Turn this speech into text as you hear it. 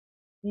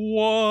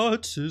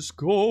What is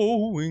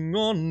going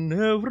on,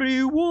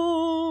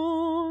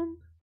 everyone?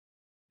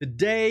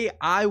 Today,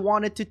 I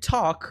wanted to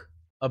talk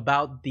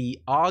about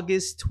the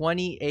August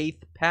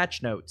 28th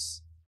patch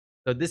notes.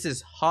 So this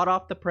is hot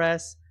off the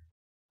press.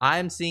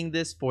 I'm seeing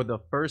this for the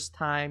first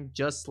time,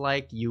 just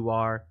like you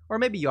are. Or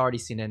maybe you already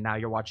seen it and now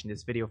you're watching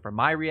this video for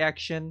my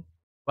reaction.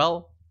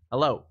 Well,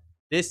 hello.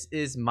 This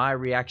is my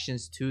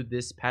reactions to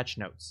this patch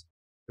notes.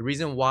 The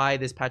reason why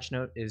this patch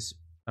note is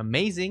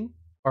amazing,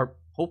 or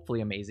hopefully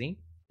amazing,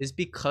 is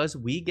because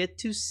we get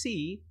to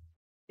see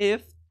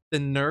if the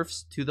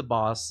nerfs to the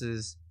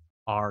bosses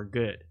are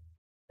good.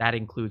 That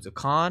includes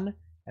Akkan,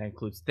 that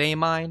includes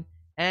Thaemine,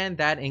 and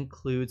that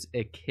includes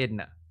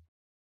Echidna.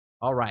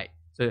 Alright,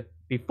 so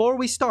before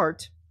we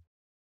start,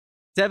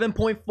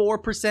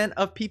 7.4%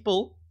 of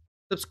people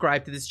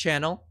subscribe to this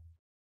channel.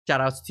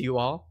 Shoutouts to you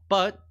all.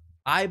 But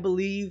I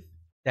believe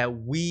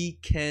that we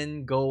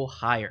can go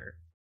higher.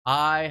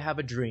 I have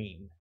a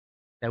dream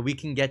that we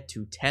can get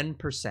to 10%.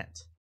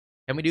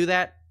 Can we do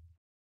that?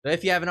 So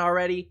if you haven't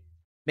already,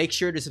 make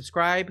sure to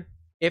subscribe.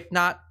 If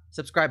not,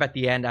 subscribe at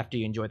the end after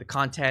you enjoy the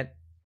content.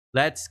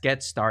 Let's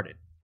get started.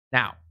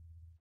 Now,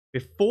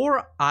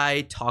 before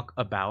I talk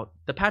about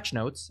the patch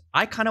notes,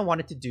 I kind of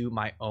wanted to do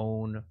my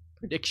own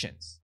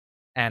predictions.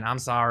 And I'm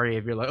sorry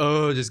if you're like,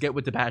 oh, just get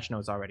with the patch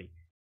notes already.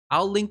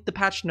 I'll link the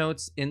patch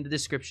notes in the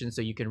description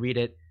so you can read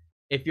it.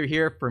 If you're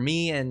here for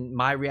me and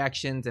my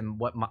reactions and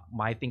what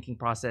my thinking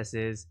process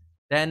is,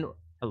 then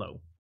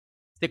hello.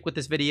 Stick with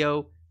this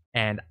video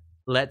and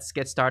let's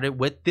get started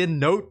with the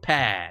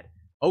notepad.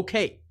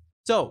 Okay,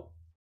 so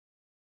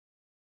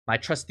my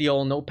trusty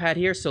old notepad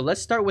here. So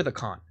let's start with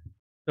Akkan.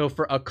 So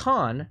for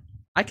Akkan,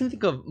 I can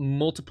think of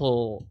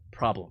multiple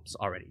problems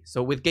already.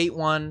 So with Gate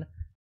 1,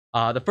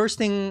 the first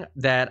thing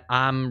that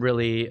I'm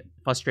really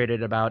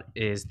frustrated about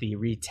is the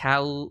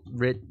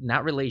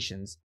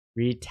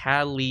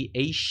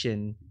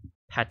retaliation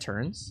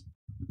patterns.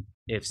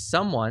 If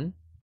someone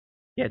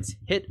gets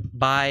hit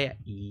by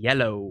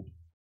yellow,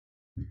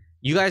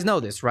 you guys know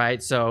this, right?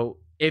 So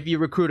if you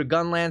recruit a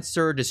gun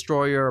lancer,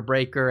 destroyer, or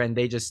breaker, and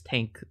they just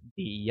tank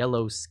the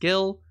yellow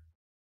skill,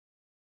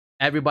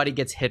 everybody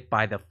gets hit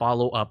by the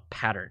follow-up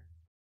pattern.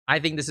 I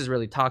think this is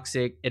really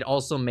toxic. It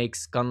also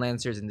makes gun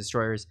lancers and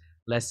destroyers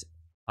less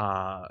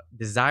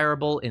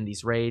desirable in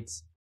these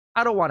raids.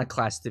 I don't want a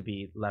class to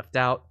be left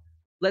out.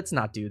 Let's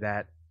not do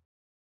that.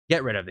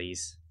 Get rid of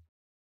these.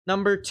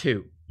 Number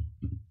 2.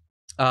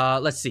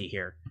 Let's see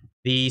here.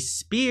 The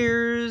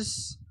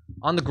spears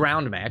on the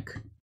ground mech.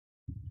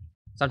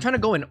 So I'm trying to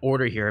go in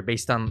order here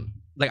based on,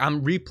 like,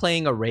 I'm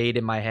replaying a raid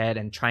in my head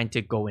and trying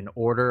to go in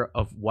order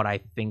of what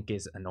I think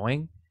is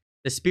annoying.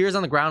 The spears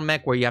on the ground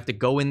mech where you have to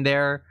go in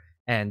there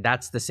and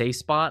that's the safe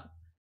spot.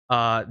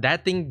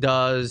 That thing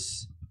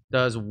does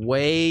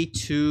way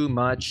too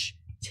much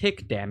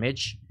tick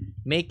damage,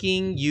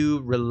 making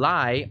you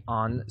rely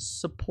on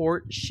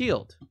support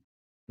shield.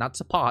 Not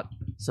support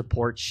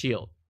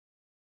shield.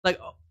 Like,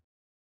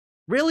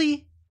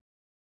 really?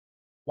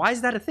 Why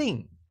is that a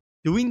thing?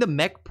 Doing the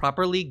mech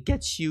properly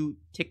gets you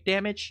tick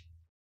damage?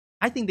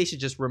 I think they should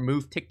just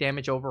remove tick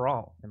damage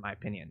overall, in my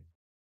opinion.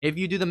 If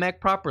you do the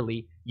mech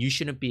properly, you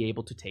shouldn't be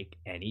able to take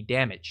any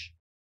damage.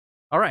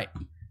 Alright,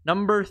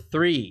 number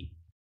 3.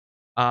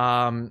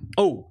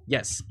 Oh,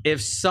 yes.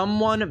 If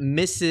someone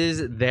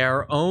misses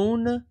their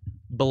own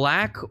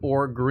black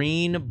or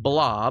green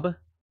blob,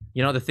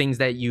 you know, the things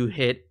that you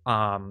hit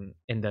in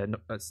the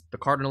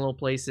cardinal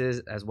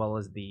places as well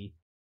as the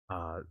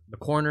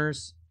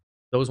corners,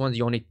 those ones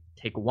you only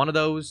take one of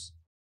those.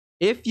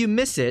 If you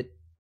miss it,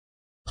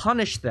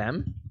 punish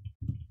them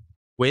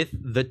with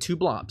the 2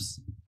 blobs.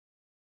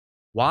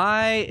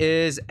 Why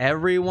is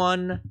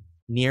everyone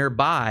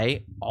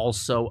nearby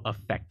also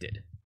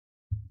affected?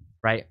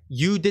 Right?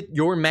 You did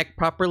your mech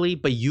properly,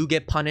 but you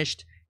get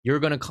punished. You're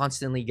going to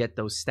constantly get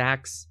those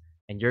stacks,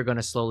 and you're going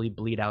to slowly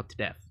bleed out to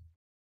death.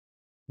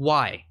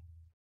 Why?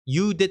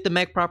 You did the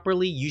mech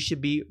properly, you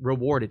should be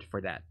rewarded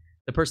for that.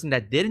 The person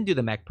that didn't do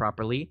the mech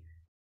properly,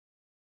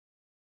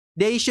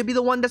 they should be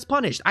the one that's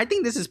punished. I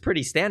think this is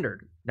pretty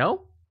standard,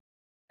 no?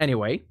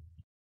 Anyway,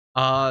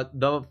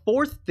 the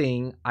 4th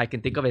thing I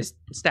can think of is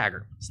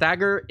stagger.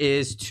 Stagger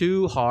is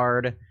too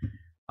hard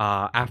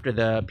after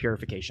the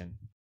purification.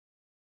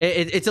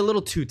 It's a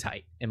little too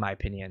tight, in my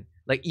opinion.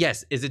 Like,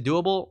 yes, is it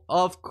doable?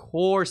 Of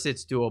course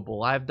it's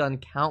doable. I've done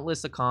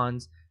countless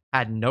Akkans,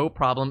 had no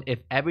problem. If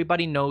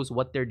everybody knows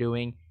what they're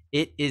doing,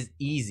 it is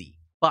easy.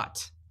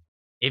 But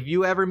if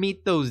you ever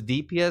meet those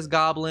DPS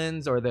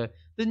goblins or the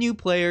new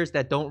players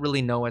that don't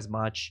really know as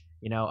much,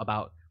 you know,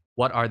 about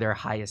what are their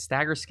highest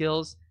stagger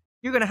skills,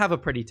 you're going to have a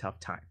pretty tough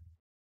time.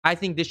 I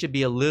think this should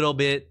be a little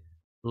bit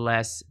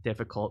less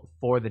difficult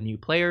for the new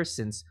players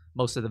since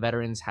most of the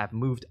veterans have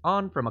moved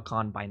on from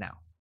Akkan by now.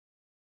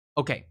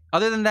 Okay,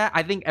 other than that,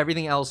 I think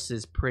everything else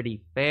is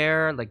pretty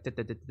fair. Like,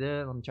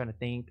 I'm trying to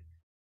think.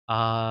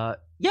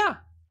 Yeah,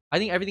 I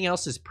think everything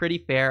else is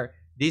pretty fair.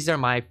 These are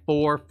my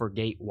 4 for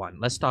Gate 1.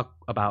 Let's talk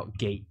about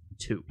Gate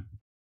 2.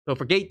 So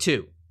for Gate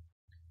 2,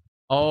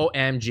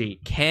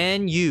 OMG,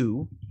 can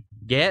you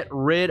Get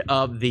rid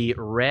of the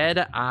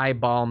red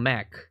eyeball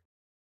mech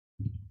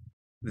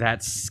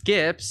that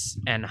skips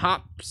and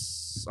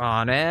hops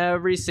on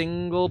every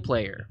single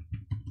player.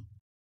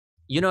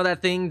 You know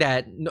that thing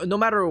that no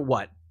matter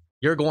what,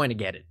 you're going to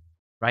get it,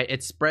 right?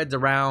 It spreads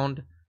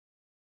around,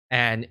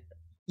 and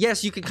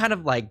yes, you can kind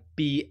of like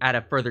be at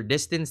a further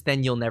distance,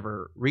 then you'll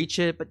never reach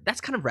it, but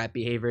that's kind of rat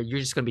behavior. You're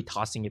just going to be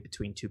tossing it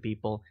between two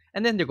people,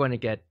 and then they're going to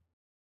get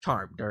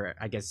charmed, or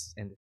I guess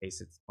in this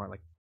case, it's more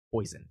like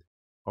poisoned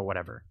or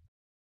whatever.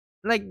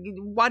 Like,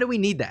 why do we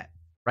need that,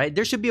 right?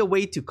 There should be a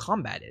way to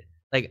combat it.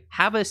 Like,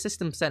 have a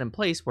system set in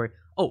place where,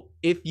 oh,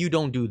 if you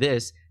don't do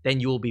this,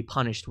 then you will be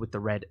punished with the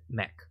red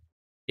mech.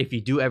 If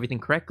you do everything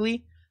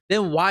correctly,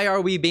 then why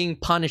are we being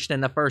punished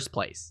in the first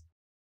place?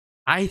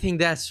 I think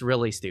that's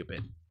really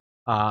stupid.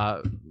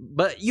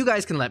 But you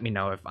guys can let me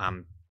know if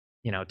I'm,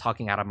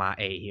 talking out of my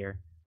A here.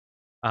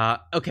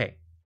 Okay.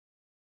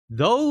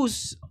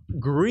 Those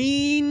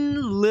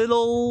green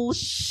little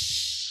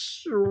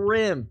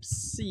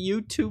shrimps,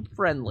 YouTube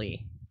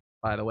friendly,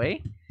 by the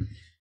way,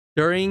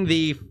 during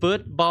the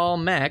football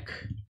mech,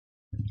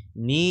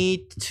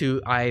 need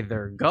to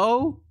either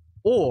go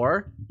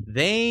or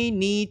they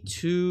need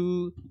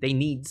to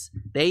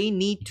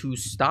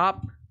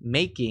stop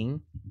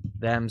making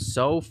them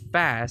so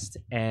fast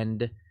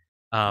and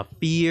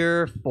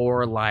fear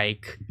for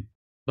like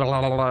blah, blah,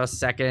 blah, blah,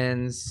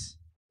 seconds.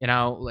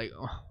 Like,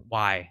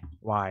 why?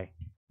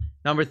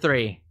 Number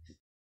 3,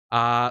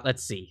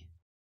 let's see.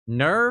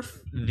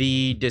 Nerf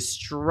the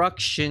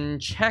destruction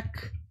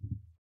check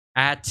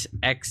at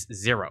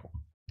X0.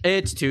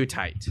 It's too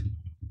tight.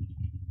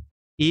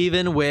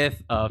 Even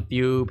with a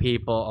few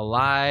people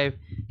alive,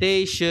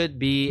 they should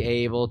be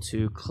able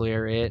to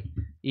clear it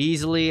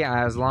easily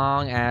as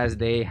long as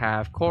they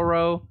have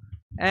Koro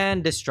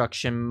and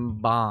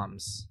destruction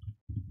bombs.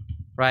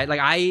 Right?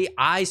 Like,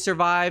 I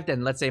survived,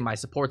 and let's say my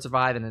support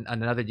survived, and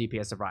another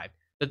DPS survived.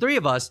 The 3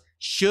 of us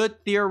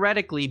should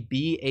theoretically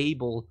be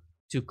able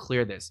to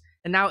clear this.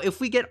 And now, if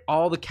we get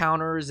all the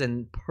counters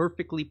and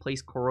perfectly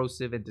placed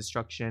corrosive and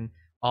destruction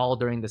all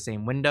during the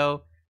same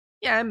window,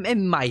 yeah, it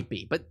might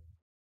be. But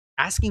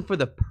asking for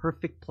the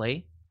perfect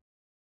play,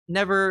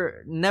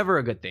 never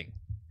a good thing.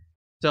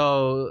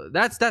 So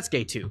that's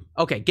gate 2.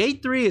 Okay,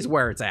 gate 3 is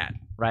where it's at,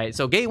 right?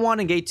 So gate 1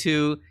 and gate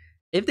 2,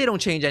 if they don't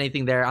change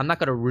anything there, I'm not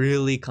gonna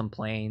really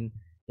complain.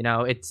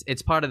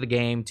 It's part of the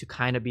game to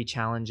kind of be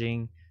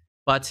challenging.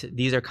 But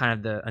these are kind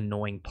of the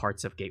annoying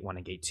parts of gate 1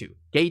 and gate 2.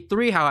 Gate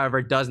 3,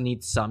 however, does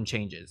need some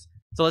changes.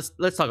 So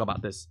let's talk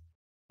about this.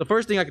 The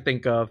first thing I could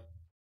think of,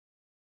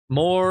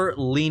 more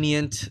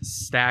lenient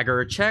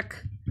stagger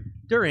check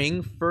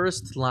during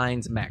first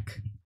line's mech.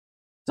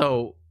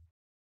 So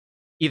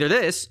either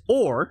this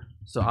or,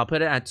 so I'll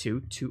put it at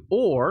 2,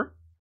 or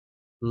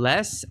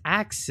less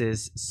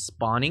axes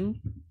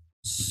spawning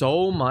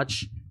so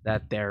much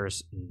that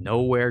there's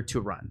nowhere to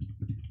run.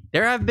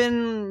 There have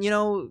been,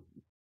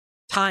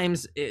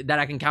 times that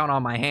I can count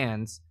on my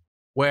hands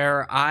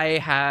where I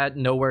had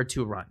nowhere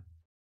to run.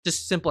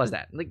 Just simple as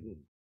that. Like,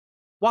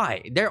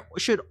 why? There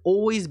should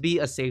always be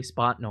a safe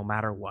spot no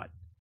matter what.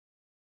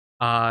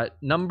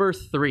 Number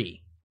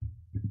 3.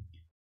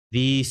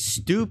 The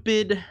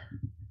stupid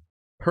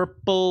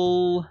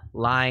purple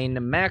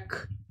line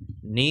mech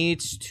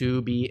needs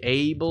to be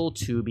able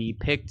to be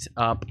picked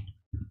up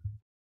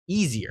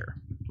easier.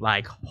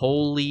 Like,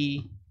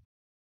 holy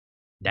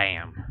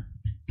damn.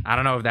 I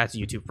don't know if that's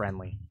YouTube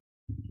friendly,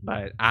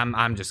 but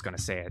I'm just gonna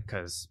say it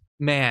because,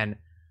 man,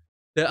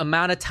 the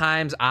amount of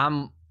times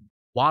I'm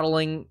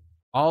waddling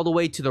all the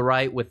way to the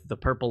right with the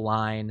purple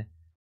line,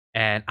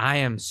 and I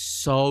am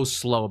so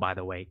slow, by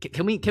the way.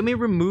 Can we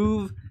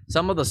remove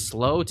some of the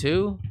slow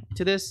too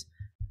to this?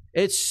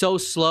 It's so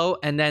slow,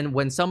 and then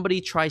when somebody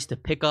tries to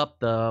pick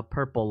up the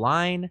purple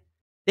line,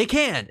 they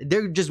can't.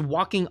 They're just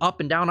walking up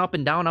and down, up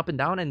and down, up and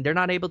down, and they're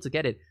not able to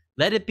get it.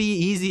 Let it be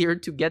easier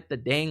to get the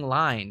dang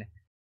line.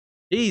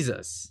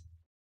 Jesus.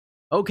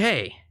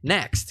 Okay,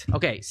 next.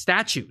 Okay,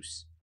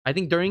 statues. I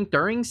think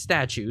during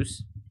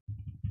statues,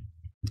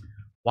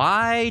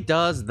 why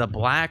does the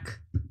black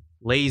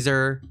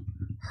laser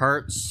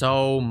hurt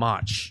so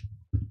much?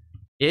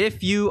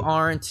 If you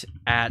aren't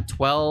at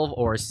 12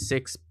 or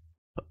 6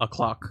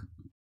 o'clock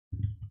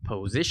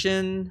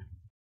position,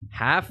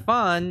 have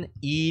fun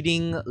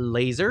eating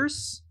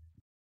lasers,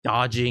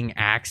 dodging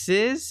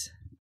axes,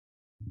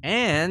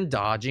 and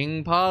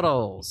dodging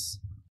puddles.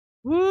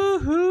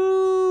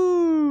 Woohoo!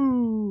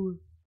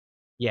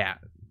 Yeah,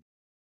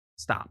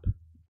 stop.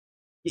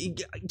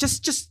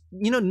 Just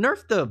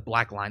nerf the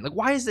black line. Like,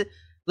 why is it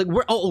like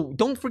we're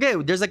don't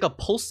forget there's like a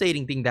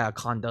pulsating thing that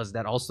Akkan does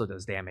that also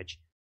does damage.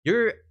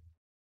 You're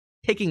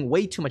taking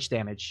way too much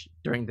damage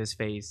during this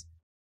phase.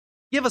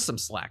 Give us some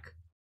slack.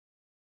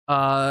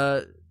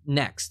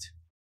 Next,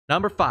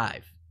 number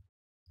 5.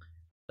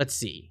 Let's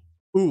see.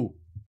 Ooh,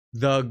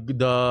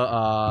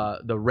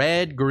 the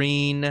red,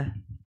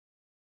 green,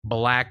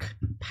 black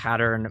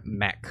pattern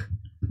mech.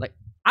 Like,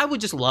 I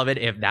would just love it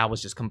if that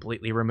was just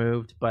completely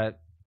removed, but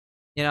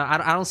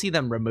I don't see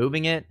them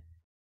removing it.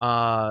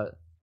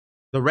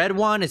 The red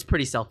one is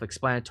pretty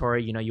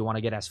self-explanatory. You know, you want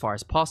to get as far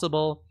as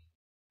possible.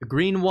 The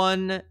green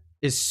one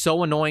is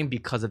so annoying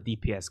because of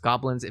DPS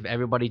goblins. If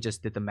everybody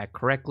just did the mech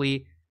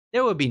correctly,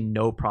 there would be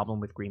no problem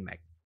with green mech.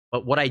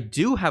 But what I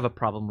do have a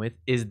problem with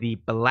is the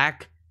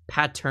black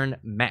pattern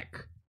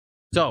mech.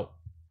 So,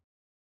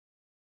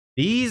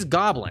 these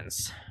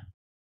goblins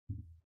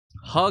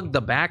hug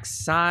the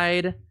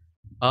backside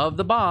of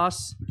the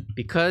boss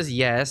because,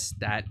 yes,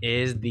 that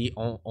is the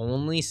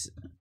only,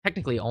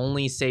 technically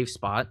only safe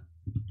spot.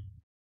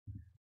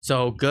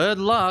 So, good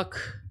luck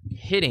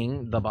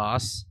hitting the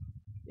boss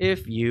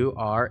if you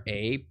are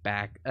a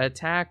back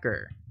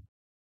attacker.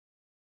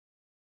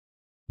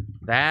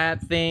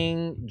 That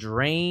thing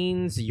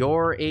drains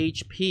your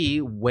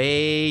HP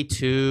way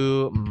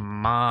too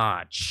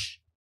much.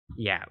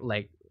 Yeah,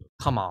 like,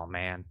 come on,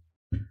 man.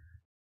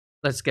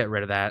 Let's get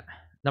rid of that.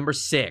 Number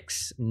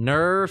 6,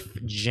 nerf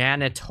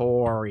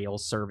janitorial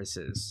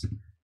services.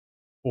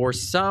 For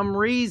some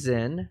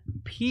reason,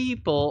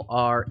 people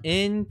are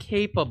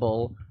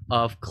incapable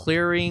of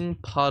clearing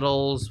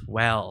puddles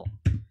well.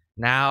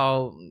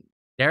 Now,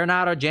 they're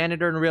not a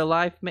janitor in real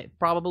life,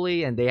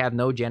 probably, and they have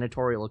no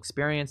janitorial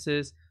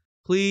experiences.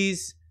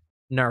 Please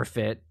nerf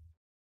it.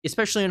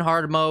 Especially in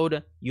hard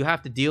mode, you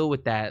have to deal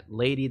with that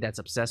lady that's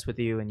obsessed with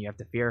you and you have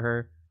to fear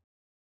her.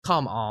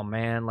 Come on,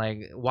 man.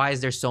 Like, why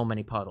is there so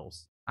many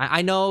puddles?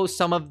 I know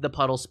some of the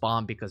puddles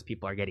spawn because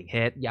people are getting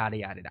hit. Yada,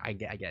 yada. I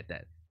get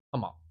that.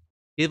 Come on.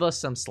 Give us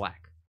some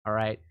slack, all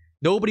right?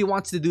 Nobody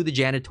wants to do the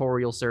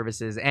janitorial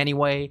services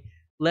anyway.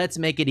 Let's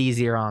make it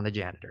easier on the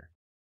janitor.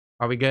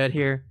 Are we good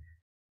here?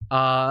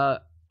 Oh,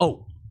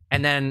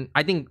 and then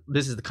I think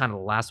this is the kind of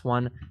the last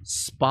one.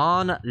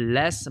 Spawn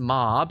less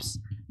mobs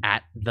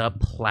at the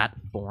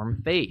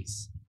platform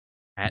phase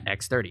at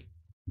X30.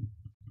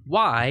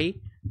 Why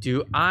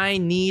do I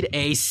need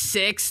a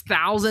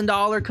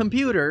 $6,000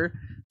 computer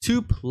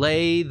to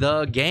play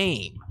the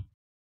game?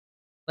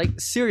 Like,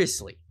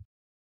 seriously.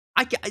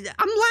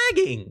 I'm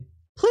lagging.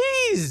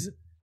 Please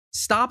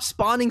stop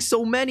spawning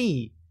so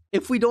many.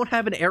 If we don't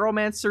have an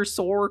Aeromancer,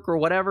 Sork, or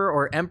whatever,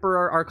 or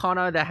Emperor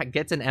Arcana that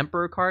gets an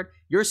Emperor card,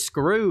 you're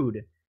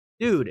screwed.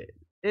 Dude,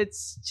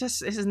 this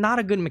is not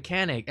a good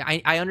mechanic.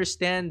 I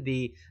understand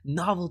the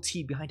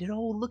novelty behind it.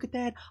 Oh, look at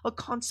that.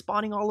 Akkan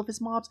spawning all of his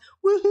mobs.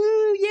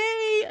 Woohoo,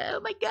 yay, oh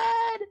my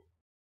god.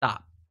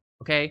 Stop,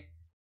 okay?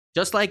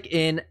 Just like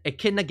in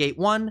Echidna Gate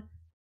 1,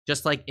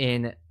 just like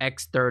in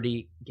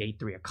X30 Gate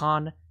 3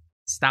 Akkan,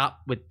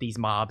 stop with these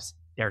mobs.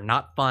 They're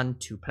not fun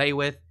to play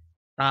with.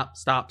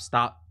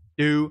 Stop.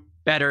 Do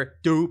better.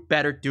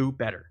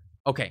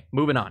 Okay,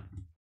 moving on.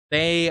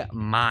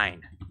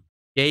 Thaemine.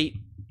 Gate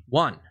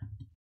 1.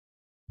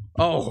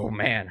 Oh,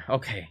 man.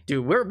 Okay,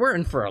 dude, we're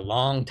in for a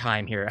long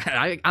time here.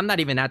 I'm not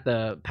even at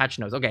the patch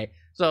notes. Okay,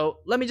 so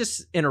let me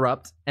just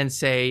interrupt and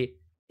say,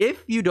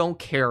 if you don't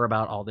care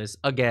about all this,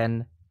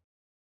 again,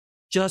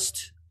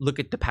 just look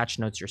at the patch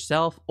notes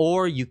yourself,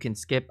 or you can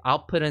skip. I'll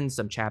put in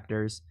some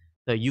chapters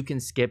so you can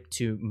skip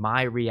to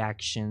my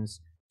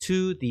reactions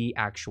to the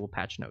actual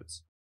patch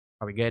notes.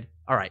 Are we good?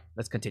 All right,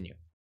 let's continue.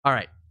 All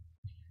right,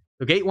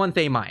 so Gate 1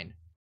 Thaemine.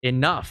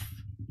 Enough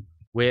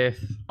with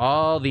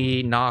all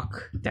the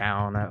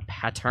knockdown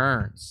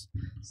patterns.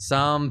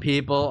 Some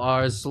people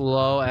are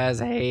slow as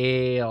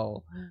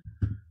hail.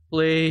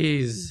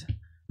 Please.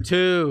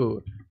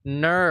 2,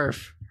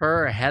 nerf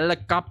her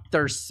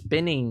helicopter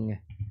spinning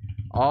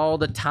all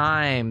the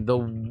time.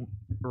 The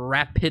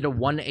rapid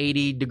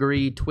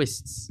 180-degree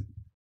twists.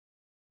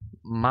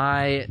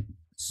 My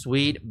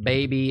sweet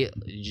baby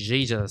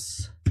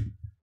Jesus.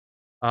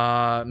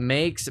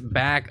 Makes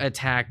back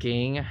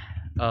attacking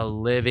a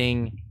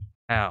living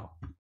hell.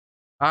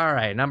 All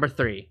right, number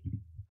 3.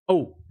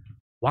 Oh,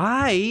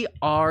 why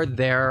are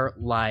there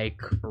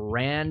like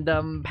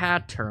random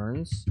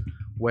patterns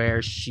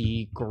where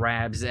she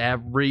grabs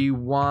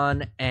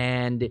everyone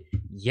and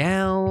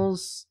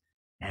yells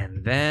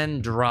and then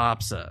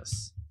drops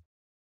us?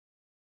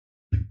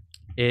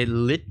 It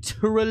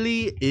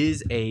literally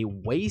is a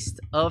waste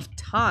of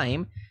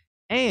time,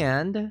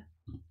 and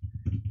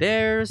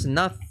there's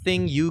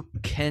nothing you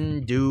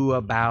can do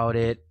about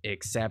it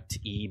except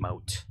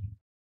emote.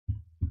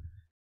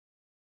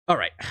 All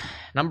right,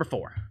 number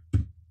 4.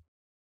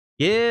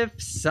 Give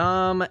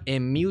some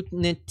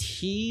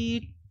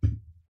immunity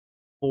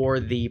for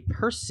the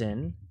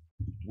person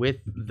with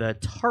the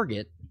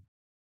target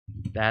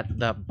that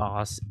the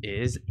boss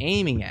is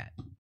aiming at.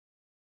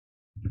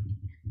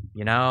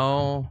 You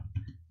know,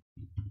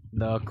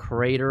 the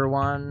crater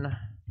one.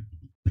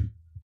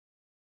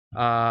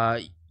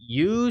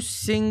 You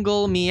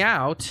single me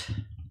out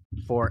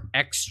for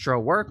extra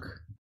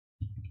work,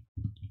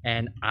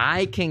 and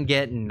I can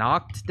get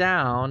knocked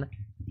down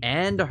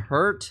and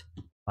hurt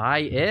by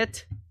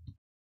it.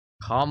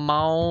 Come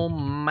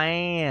on,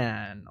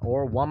 man,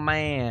 or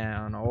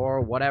woman,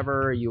 or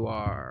whatever you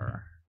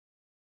are.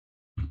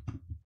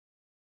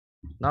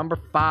 Number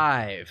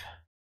 5.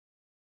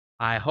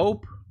 I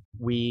hope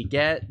we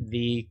get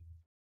the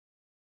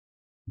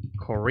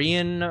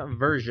Korean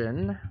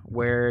version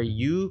where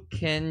you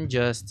can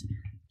just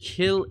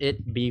kill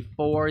it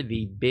before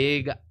the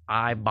big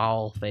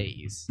eyeball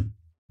phase.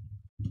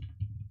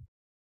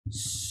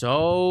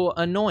 So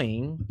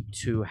annoying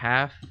to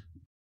have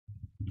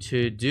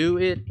to do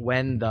it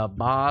when the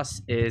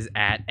boss is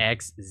at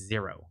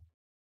X0.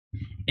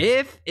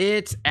 If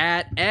it's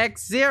at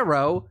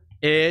X0,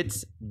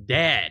 it's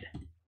dead.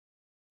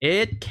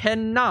 It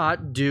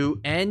cannot do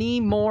any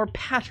more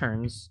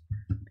patterns.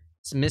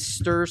 It's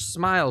Mr.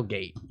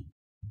 Smilegate.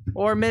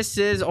 Or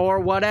Mrs. or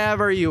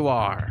whatever you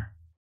are.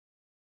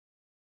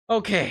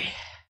 Okay.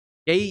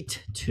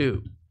 Gate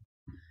 2.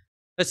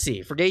 Let's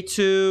see. For Gate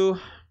 2,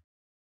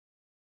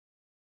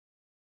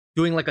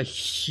 doing like a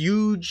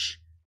huge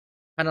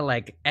kind of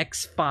like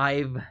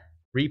X5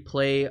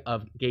 replay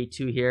of Gate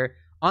 2 here.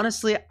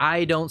 Honestly,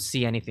 I don't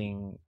see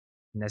anything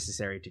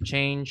necessary to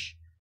change.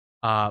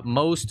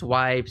 Most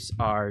wipes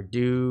are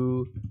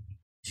due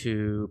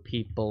to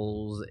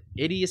people's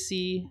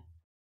idiocy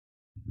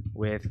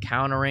with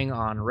countering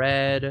on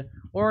red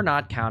or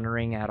not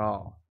countering at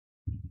all.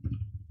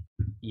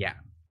 Yeah.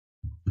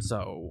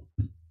 So,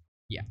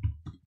 yeah.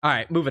 All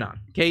right, moving on.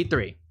 Gate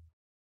 3.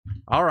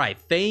 All right,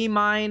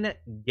 Thaemine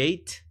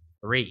Gate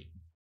 3.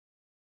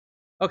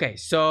 Okay,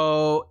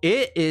 so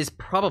it is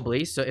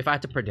probably, so if I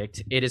had to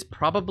predict, it is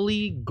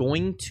probably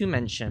going to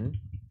mention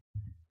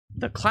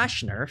the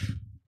Clash nerf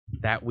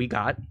that we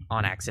got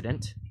on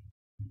accident.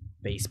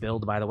 Base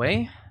build, by the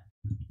way.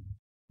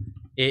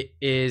 It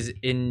is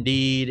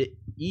indeed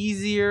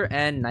easier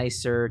and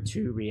nicer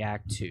to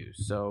react to,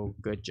 so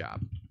good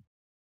job.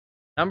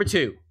 Number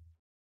 2,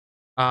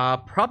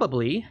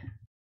 probably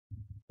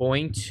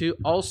going to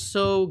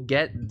also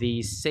get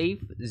the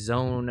safe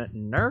zone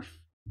nerf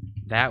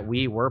that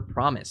we were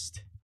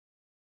promised.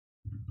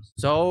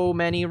 So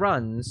many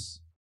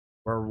runs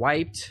were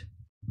wiped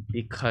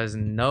because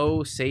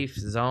no safe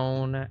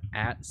zone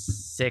at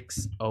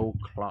 6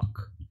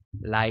 o'clock.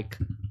 Like,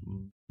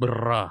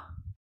 bruh.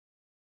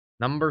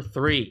 Number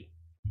 3,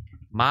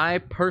 my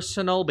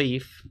personal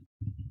beef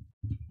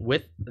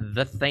with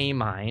the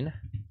Thaemine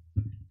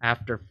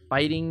after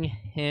fighting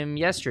him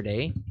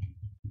yesterday.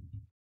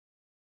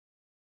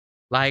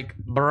 Like,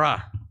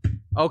 bruh.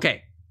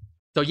 Okay,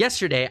 so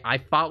yesterday I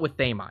fought with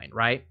Thaemine,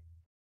 right?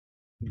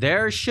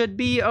 There should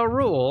be a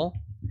rule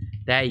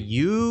that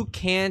you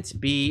can't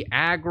be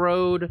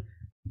aggroed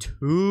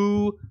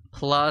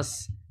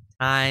 2+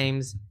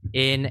 times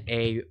in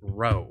a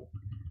row.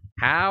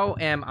 How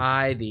am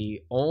I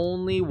the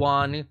only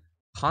one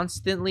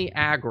constantly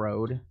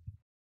aggroed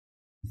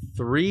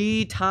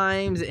 3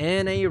 times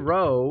in a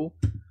row,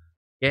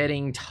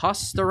 getting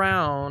tossed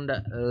around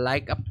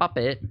like a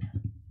puppet?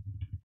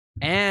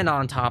 And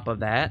on top of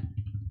that,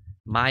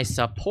 my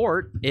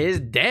support is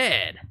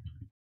dead.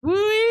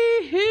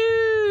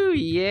 Woohoo!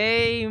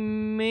 Yay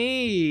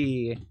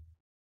me!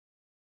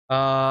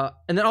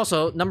 And then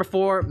also, number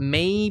 4,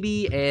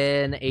 maybe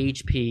an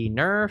HP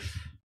nerf.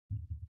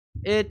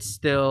 It's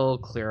still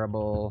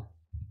clearable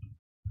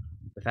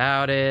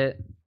without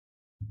it,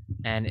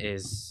 and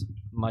is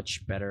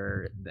much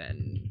better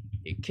than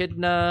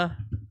Echidna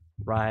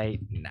right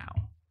now.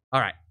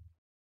 Alright.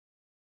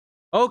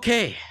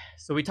 Okay,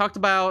 so we talked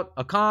about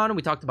Akkan,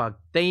 we talked about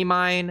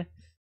Thaemine.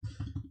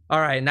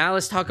 Alright, now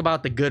let's talk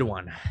about the good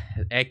one,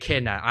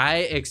 Echidna. I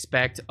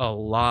expect a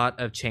lot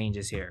of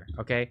changes here,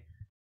 okay?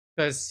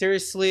 Because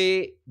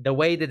seriously, the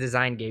way they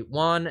designed Gate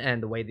 1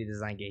 and the way they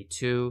designed Gate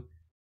 2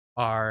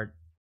 are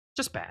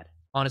just bad.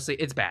 Honestly,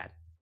 it's bad.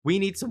 We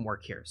need some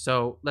work here.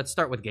 So let's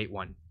start with Gate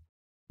 1.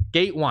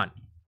 Gate 1.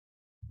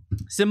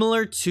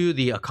 Similar to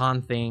the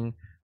Akkan thing,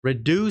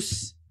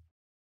 reduce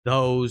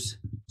those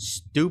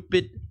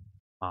stupid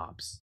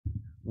mobs.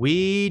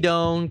 We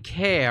don't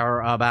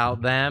care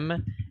about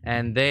them,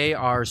 and they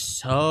are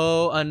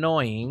so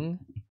annoying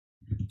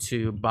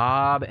to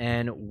bob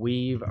and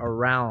weave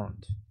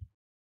around.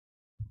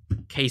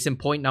 Case in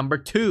point number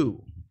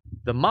 2.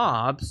 The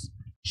mobs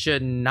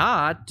should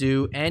not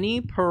do any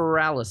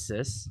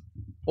paralysis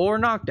or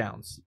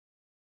knockdowns.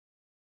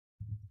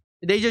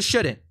 They just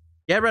shouldn't.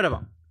 Get rid of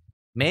them.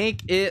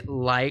 Make it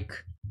like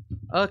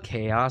a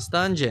chaos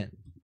dungeon.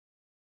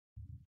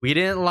 We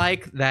didn't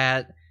like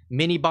that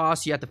mini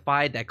boss you have to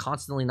fight that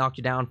constantly knocked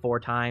you down 4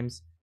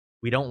 times.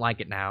 We don't like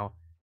it now.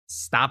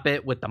 Stop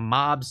it with the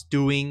mobs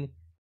doing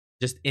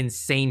just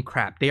insane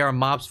crap. They are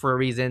mobs for a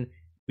reason.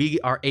 We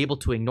are able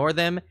to ignore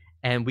them,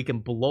 and we can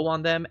blow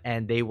on them,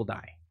 and they will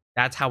die.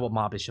 That's how a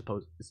mob is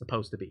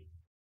supposed to be.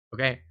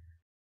 Okay?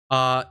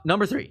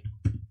 Number 3.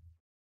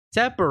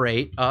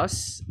 Separate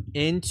us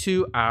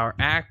into our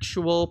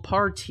actual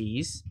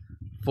parties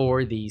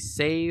for the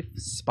safe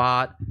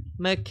spot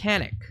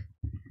mechanic.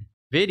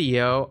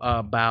 Video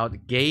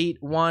about Gate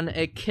 1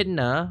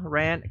 Echidna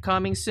rant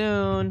coming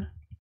soon.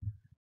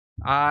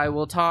 I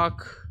will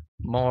talk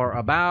more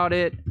about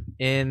it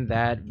in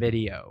that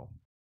video.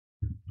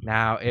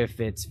 Now, if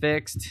it's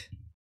fixed,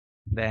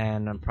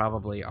 then I'm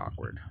probably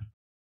awkward.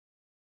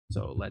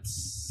 So let's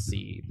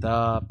see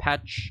the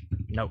patch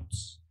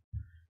notes.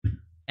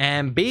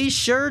 And be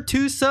sure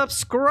to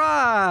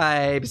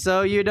subscribe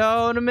so you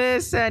don't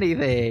miss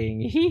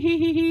anything.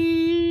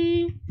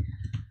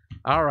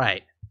 All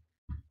right.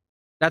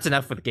 That's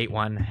enough with gate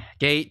 1.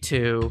 Gate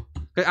 2.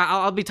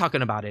 I'll be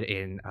talking about it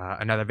in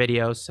another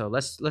video. So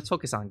let's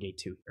focus on gate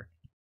 2 here.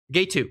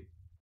 Gate 2.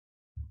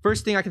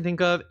 First thing I can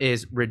think of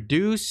is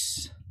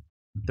reduce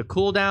the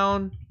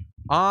cooldown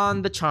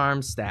on the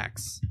charm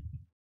stacks.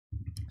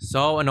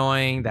 So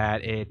annoying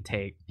that it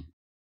takes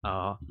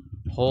a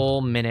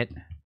whole minute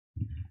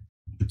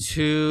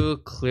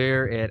to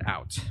clear it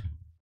out.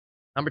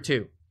 Number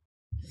 2.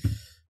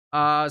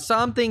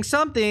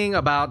 Something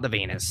about the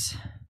Venus.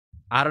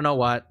 I don't know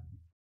what,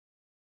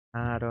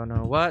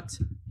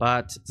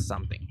 but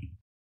something.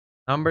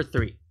 Number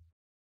 3.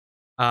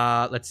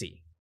 Let's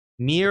see.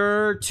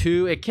 Mirror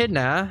to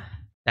Echidna.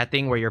 That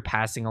thing where you're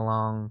passing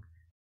along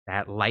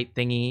that light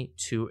thingy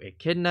to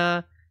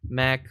Echidna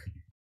mech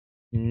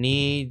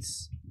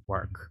needs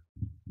work.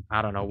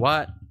 I don't know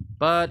what,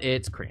 but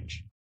it's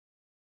cringe.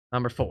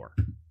 Number 4.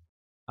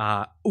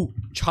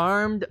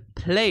 Charmed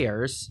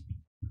players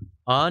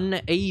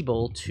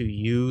unable to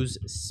use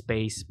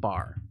space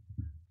bar.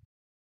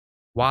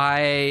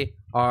 Why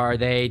are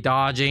they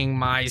dodging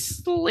my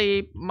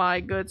sleep, my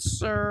good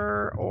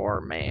sir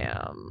or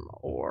ma'am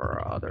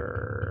or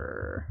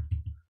other?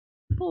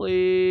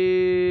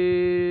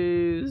 Please.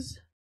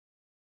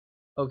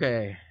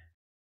 Okay.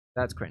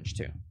 That's cringe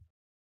too.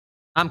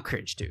 I'm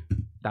cringe too.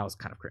 That was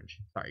kind of cringe.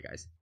 Sorry,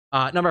 guys.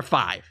 Number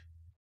 5.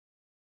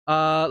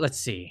 Let's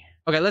see.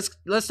 Okay, let's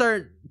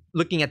start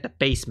looking at the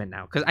basement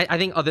now, because I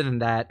think other than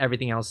that,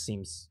 everything else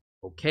seems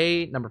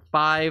okay. Number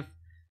 5.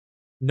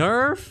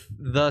 Nerf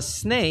the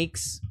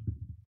snakes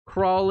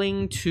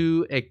crawling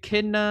to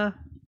Echidna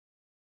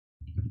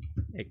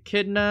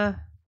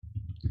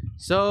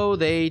so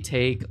they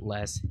take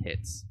less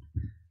hits.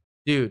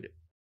 Dude,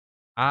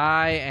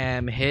 I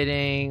am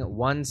hitting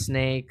one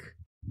snake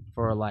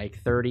for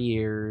like 30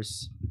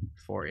 years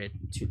for it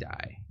to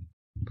die.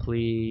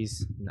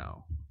 Please,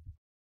 no.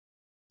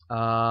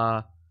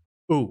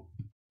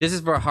 This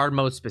is for hard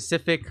mode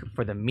specific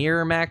for the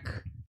mirror mech.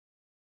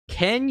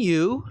 Can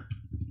you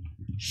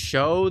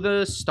show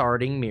the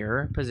starting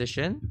mirror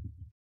position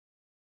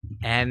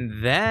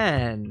and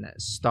then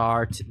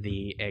start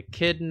the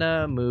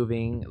Echidna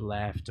moving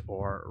left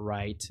or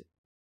right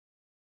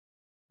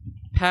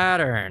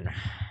pattern?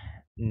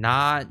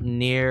 Not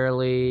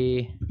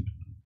nearly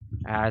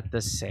at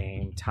the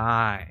same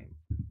time.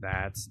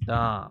 That's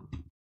dumb.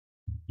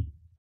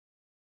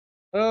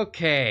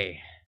 Okay.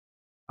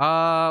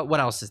 What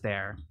else is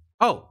there?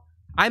 Oh,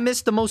 I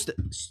missed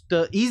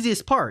the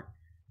easiest part.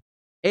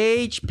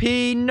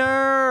 HP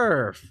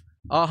nerf.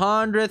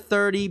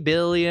 130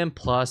 billion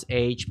plus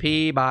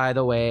HP, by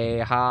the way.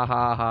 Ha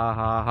ha ha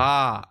ha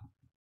ha.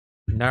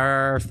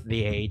 Nerf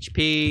the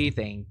HP.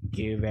 Thank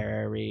you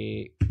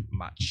very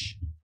much.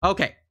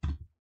 Okay.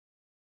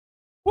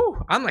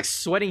 Whew, I'm like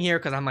sweating here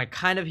because I'm like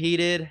kind of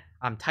heated.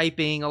 I'm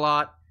typing a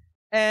lot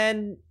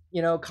and,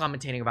 you know,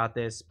 commentating about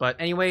this. But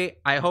anyway,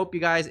 I hope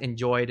you guys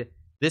enjoyed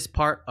this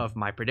part of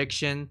my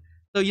prediction.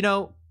 So, you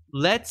know,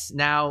 let's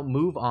now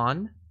move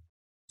on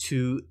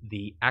to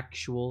the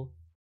actual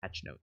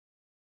patch notes.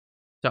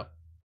 So,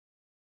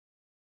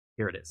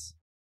 here it is.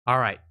 All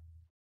right.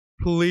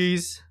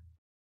 Please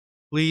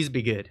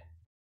be good.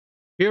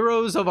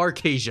 Heroes of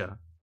Arcasia.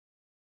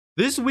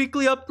 This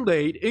weekly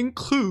update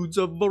includes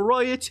a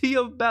variety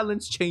of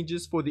balance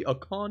changes for the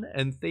Akkan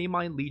and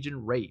Thaemine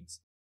Legion raids,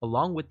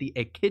 along with the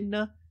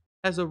Echidna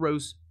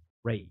Azeros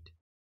raid.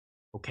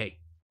 Okay,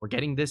 we're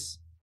getting this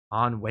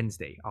on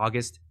Wednesday,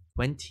 August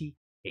 28th.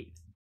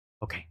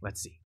 Okay,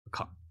 let's see.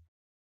 Akkan.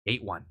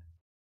 8-1.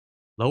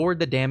 Lowered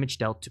the damage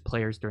dealt to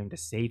players during the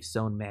safe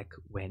zone mech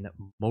when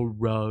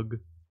Morug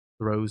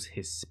throws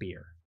his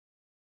spear.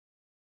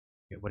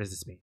 Okay, what does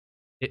this mean?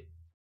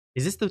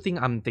 Is this the thing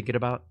I'm thinking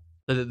about?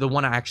 The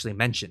one I actually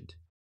mentioned.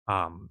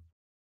 The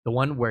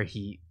one where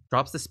he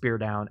drops the spear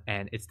down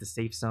and it's the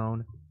safe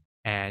zone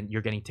and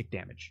you're getting tick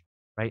damage,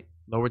 right?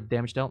 Lower the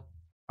damage dealt.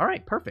 All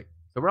right, perfect.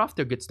 So we're off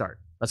to a good start.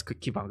 Let's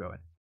keep on going.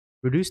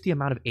 Reduce the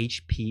amount of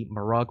HP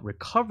Morug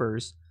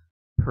recovers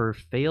per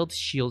failed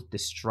shield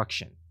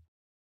destruction.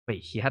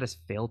 Wait, he had a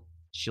failed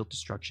shield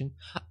destruction?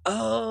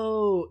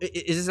 Oh,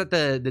 is this at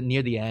the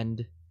near the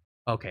end?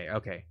 Okay.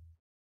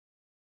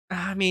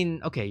 I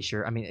mean, okay,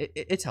 sure. I mean,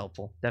 it's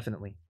helpful,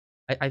 definitely.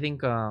 I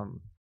think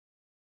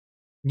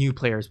new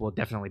players will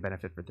definitely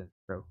benefit from this.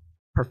 So,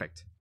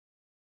 perfect.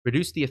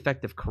 Reduce the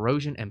effect of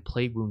corrosion and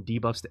plague wound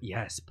debuffs.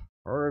 Yes,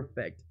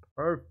 perfect.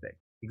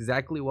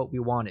 Exactly what we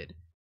wanted.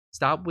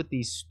 Stop with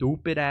these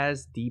stupid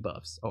ass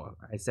debuffs. Oh,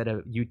 I said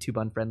a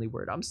YouTube unfriendly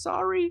word. I'm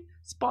sorry,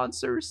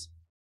 sponsors.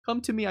 Come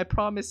to me. I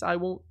promise I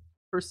won't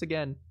curse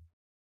again.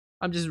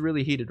 I'm just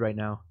really heated right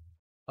now.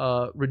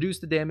 Reduce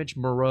the damage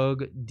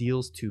Morug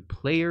deals to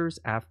players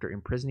after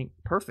imprisoning.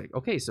 Perfect.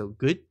 Okay, so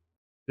good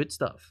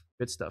stuff.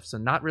 So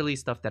not really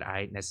stuff that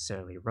I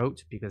necessarily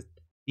wrote, because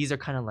these are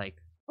kind of like,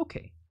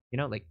 okay, you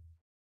know, like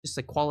just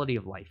like quality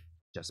of life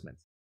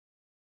adjustments.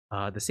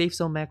 The safe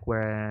zone mech,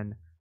 when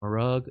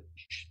Morug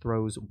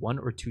throws 1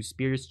 or 2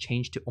 spears,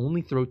 change to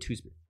only throw 2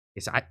 spears.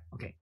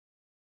 Okay.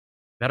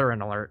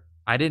 Veteran alert.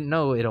 I didn't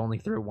know it only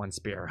threw one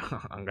spear.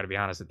 I'm gonna be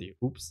honest with you.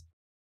 Oops.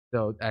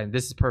 So, and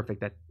this is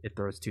perfect that it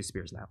throws 2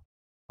 spears now.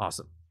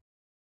 Awesome.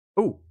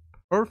 Oh,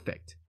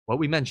 perfect. What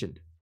we mentioned.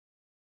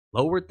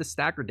 Lowered the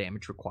stagger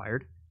damage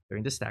required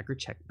during the stagger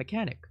check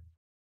mechanic.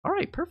 All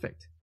right,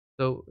 perfect.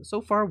 So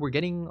far we're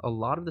getting a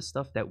lot of the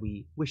stuff that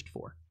we wished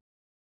for.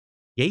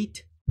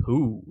 Gate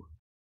 2.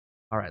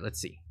 All right, let's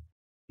see.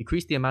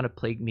 Decrease the amount of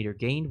plague meter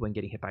gained when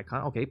getting hit by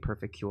con. Okay,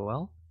 perfect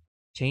QOL.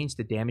 Change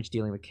the damage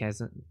dealing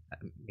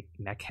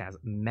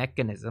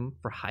mechanism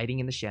for hiding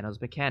in the shadows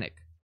mechanic.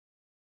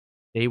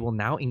 They will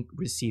now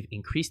receive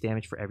increased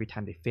damage for every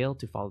time they fail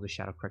to follow the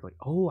shadow correctly.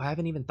 Oh, I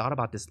haven't even thought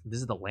about this.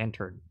 This is the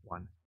lantern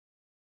one.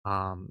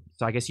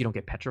 So I guess you don't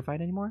get petrified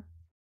anymore?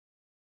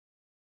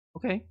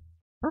 Okay,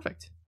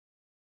 perfect.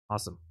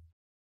 Awesome.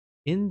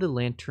 In the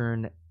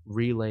lantern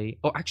relay...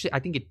 Oh, actually, I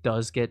think it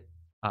does get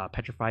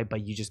petrified,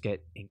 but you just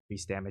get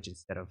increased damage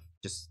instead of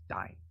just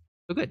dying.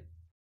 So good.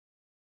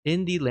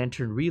 In the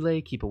lantern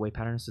relay, keep away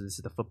pattern. So this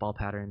is the football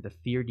pattern. The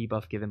fear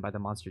debuff given by the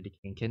monster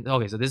decaying kin.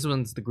 Okay, so this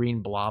one's the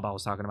green blob I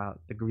was talking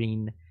about. The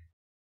green,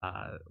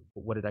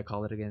 what did I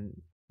call it again?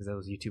 Because that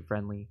was YouTube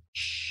friendly.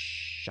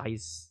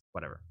 Shice,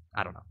 whatever.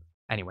 I don't know.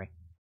 Anyway,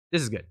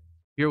 this is good.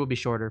 Fear will be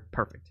shorter.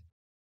 Perfect.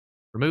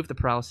 Remove the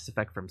paralysis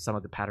effect from some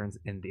of the patterns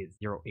in the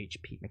 0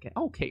 HP mechanic.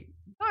 Okay,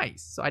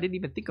 nice. So I didn't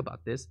even think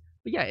about this.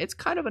 But yeah, it's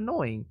kind of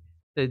annoying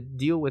to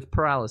deal with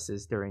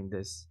paralysis during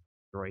this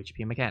 0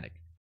 HP mechanic.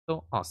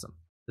 So awesome.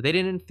 So they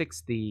didn't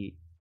fix the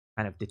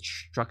kind of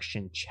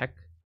destruction check,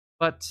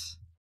 but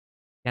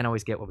can't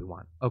always get what we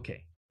want.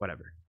 Okay,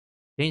 whatever.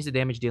 Change the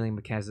damage dealing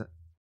mechanism.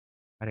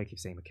 Why do I keep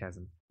saying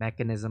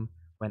mechanism?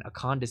 When a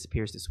con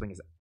disappears to swing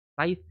his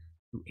scythe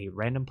to a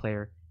random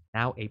player,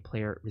 now a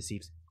player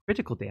receives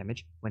critical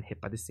damage when hit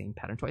by the same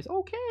pattern twice.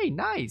 Okay,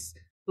 nice.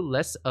 So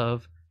less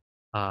of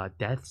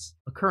deaths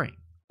occurring.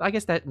 So I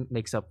guess that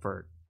makes up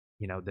for,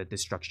 you know, the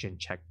destruction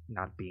check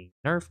not being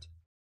nerfed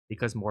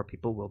because more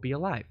people will be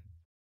alive.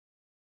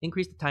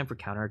 Increase the time for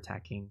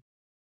counterattacking.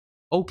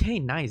 Okay,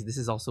 nice. This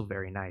is also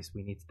very nice.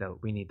 We need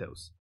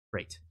those.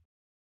 Great.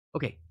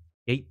 Okay,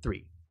 gate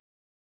 3.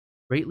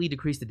 Greatly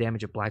decrease the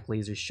damage of black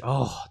lasers.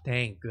 Oh,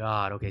 thank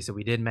God. Okay, so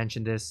we did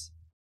mention this.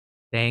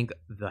 Thank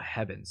the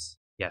heavens.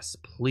 Yes,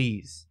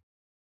 please.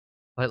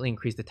 Slightly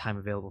increase the time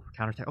available for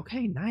counterattack.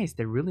 Okay, nice.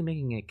 They're really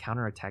making it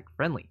counterattack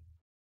friendly.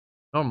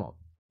 Normal.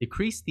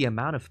 Decrease the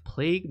amount of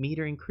plague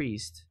meter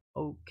increased.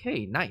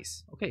 Okay,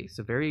 nice. Okay,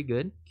 so very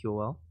good.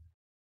 QOL.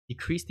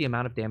 Decrease the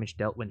amount of damage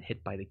dealt when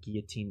hit by the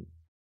guillotine.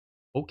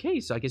 Okay,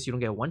 so I guess you don't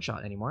get a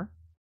one-shot anymore.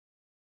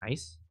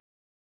 Nice.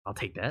 I'll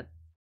take that.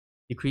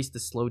 Decrease the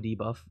slow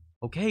debuff.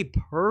 Okay,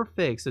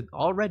 perfect. So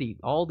already,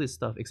 all this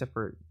stuff, except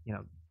for, you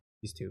know,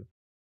 these two,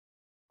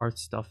 are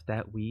stuff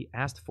that we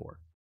asked for.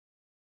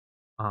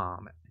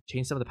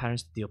 Change some of the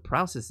patterns to deal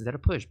paralysis instead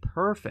of push.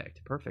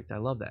 Perfect. Perfect. I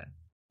love that.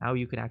 Now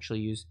you can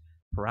actually use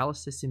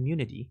paralysis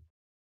immunity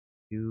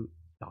to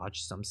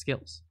dodge some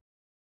skills.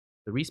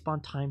 The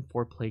respawn time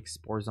for plague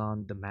spores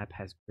on the map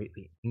has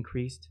greatly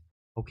increased.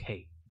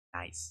 Okay,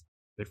 nice.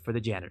 Good for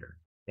the janitor.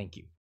 Thank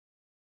you.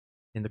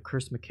 In the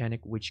curse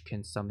mechanic, which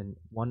can summon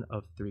one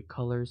of 3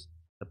 colors,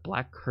 the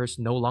black curse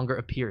no longer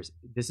appears.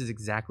 This is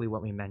exactly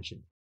what we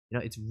mentioned. You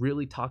know, it's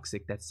really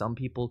toxic that some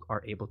people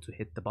are able to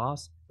hit the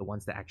boss, the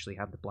ones that actually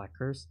have the black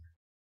curse,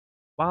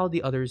 while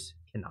the others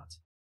cannot.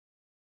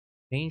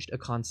 Changed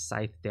Akkan's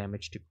scythe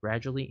damage to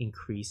gradually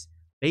increase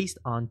based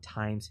on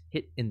times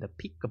hit in the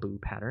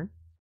peekaboo pattern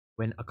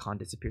when Akkan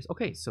disappears.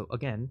 Okay, so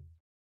again,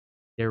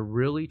 they're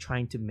really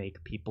trying to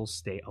make people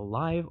stay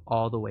alive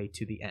all the way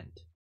to the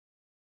end.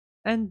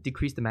 And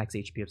decrease the max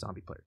HP of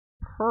zombie players.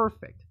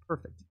 Perfect,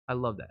 perfect. I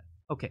love that.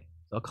 Okay,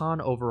 so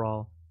Akkan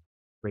overall,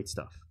 great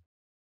stuff.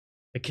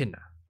 Echidna.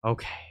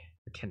 Okay,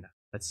 Echidna.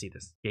 Let's see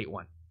this. Gate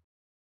 1.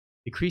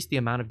 Decrease the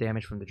amount of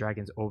damage from the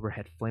dragon's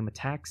overhead flame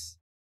attacks.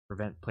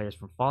 Prevent players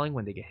from falling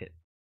when they get hit.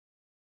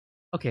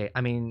 Okay,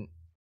 I mean,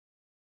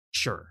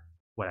 sure,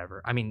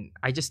 whatever. I mean,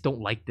 I just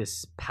don't like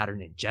this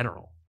pattern in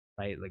general,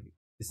 right? Like,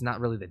 it's not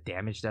really the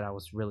damage that I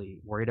was really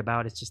worried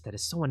about. It's just that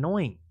it's so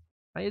annoying.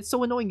 Right? It's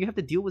so annoying. You have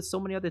to deal with so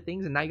many other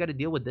things, and now you got to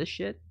deal with this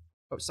shit.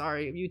 Oh,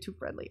 sorry, I'm YouTube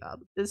friendly.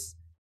 This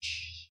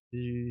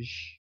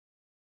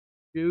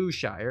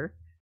Shire.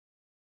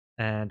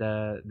 And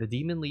the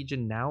Demon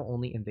Legion now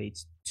only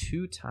invades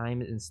 2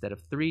 times instead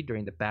of 3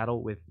 during the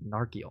battle with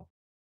Nargiel.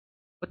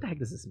 What the heck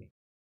does this mean?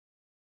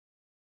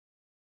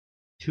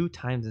 2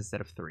 times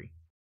instead of 3.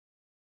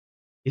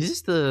 Is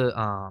this the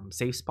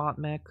safe spot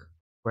mech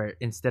where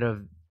instead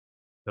of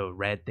the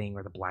red thing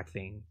or the black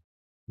thing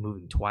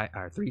moving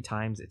 3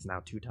 times, it's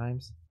now 2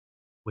 times,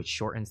 which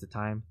shortens the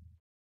time?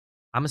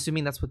 I'm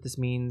assuming that's what this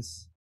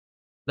means.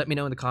 Let me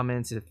know in the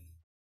comments if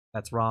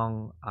that's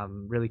wrong.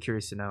 I'm really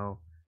curious to know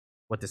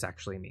what this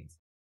actually means.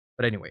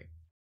 But anyway,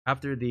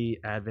 after the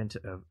advent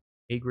of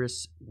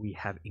Agris, we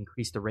have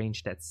increased the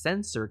range that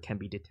sensor can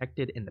be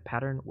detected in the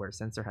pattern where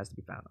sensor has to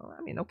be found. Oh,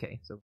 I mean,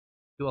 okay, so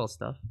do all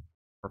stuff.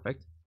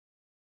 Perfect.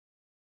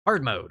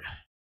 Hard mode.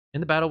 In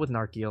the battle with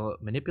Nargiel,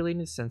 manipulating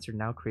the sensor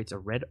now creates a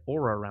red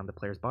aura around the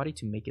player's body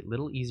to make it a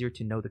little easier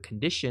to know the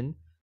condition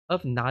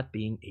of not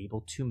being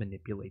able to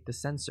manipulate the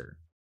sensor.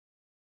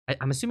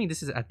 I'm assuming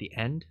this is at the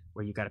end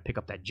where you got to pick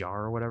up that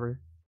jar or whatever.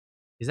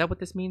 Is that what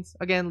this means?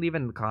 Again, leave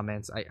it in the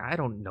comments. I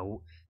don't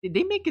know.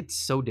 They make it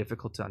so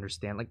difficult to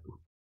understand. Like,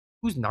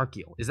 who's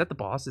Narkiel? Is that the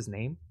boss's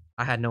name?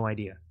 I had no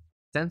idea.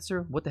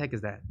 Sensor? What the heck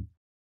is that?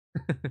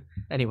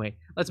 Anyway,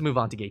 let's move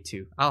on to Gate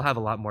 2. I'll have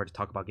a lot more to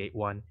talk about Gate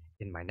 1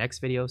 in my next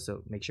video,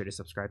 so make sure to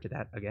subscribe to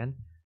that again.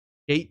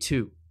 Gate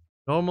 2.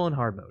 Normal and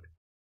hard mode.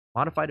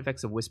 Modified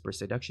effects of Whisper,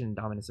 Seduction, and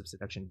Dominance of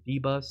Seduction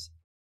debuffs.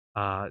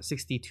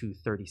 60 to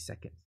 30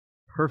 seconds.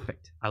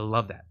 Perfect. I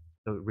love that.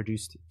 So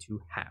reduced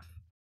to half.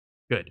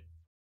 Good.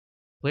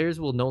 Players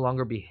will no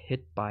longer be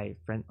hit by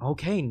friend.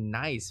 Okay,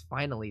 nice.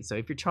 Finally. So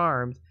if you're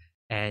charmed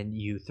and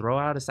you throw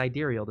out a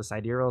Sidereal, the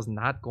Sidereal is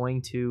not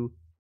going to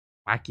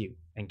whack you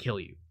and kill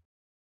you.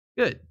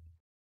 Good.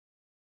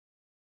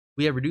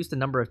 We have reduced the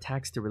number of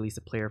attacks to release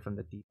a player from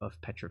the debuff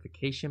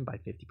Petrification by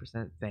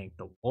 50%. Thank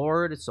the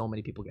Lord. So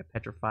many people get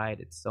petrified.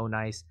 It's so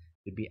nice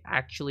to be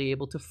actually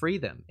able to free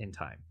them in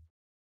time.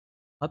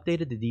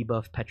 Updated the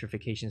debuff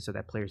Petrification so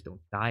that players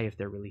don't die if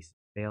their release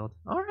failed.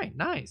 Alright,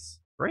 nice.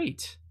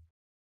 Great.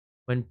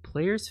 When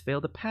players fail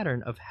the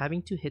pattern of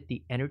having to hit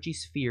the energy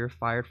sphere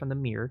fired from the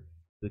mirror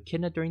to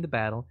Echidna during the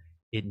battle,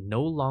 it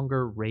no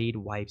longer raid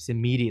wipes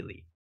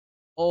immediately.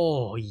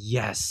 Oh,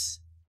 yes.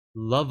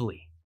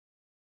 Lovely.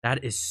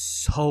 That is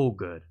so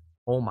good.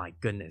 Oh my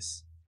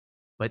goodness.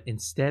 But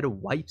instead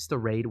wipes the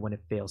raid when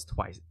it fails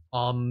twice.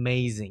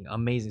 Amazing,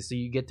 amazing. So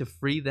you get to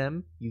free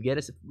them. You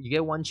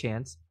get one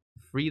chance.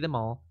 Free them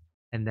all,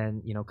 and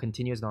then, you know,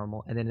 continue as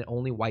normal, and then it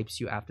only wipes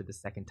you after the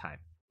second time,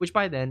 which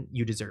by then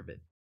you deserve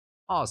it.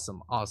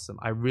 Awesome, awesome.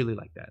 I really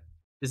like that.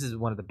 This is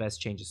one of the best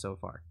changes so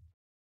far.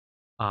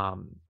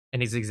 And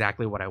it's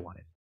exactly what I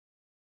wanted.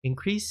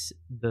 Increase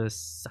the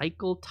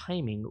cycle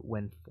timing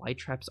when fly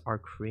traps are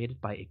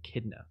created by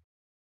Echidna.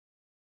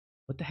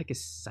 What the heck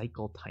is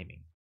cycle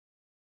timing?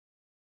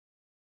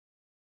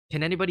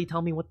 Can anybody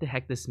tell me what the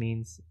heck this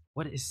means?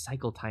 What is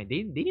cycle time?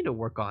 They need to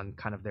work on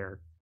kind of their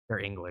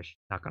English,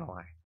 not gonna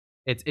lie.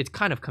 It's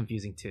kind of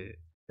confusing to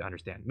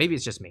understand. Maybe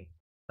it's just me.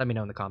 Let me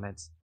know in the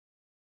comments.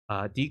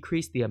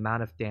 Decrease the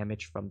amount of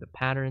damage from the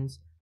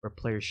patterns where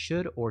players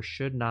should or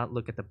should not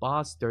look at the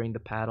boss during the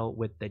battle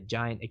with the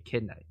giant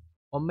Echidna.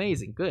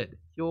 Amazing, good.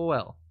 Heal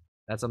well.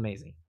 That's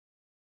amazing.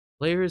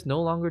 Players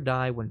no longer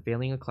die when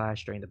failing a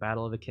clash during the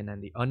Battle of Echidna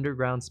in the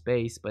underground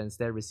space, but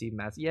instead receive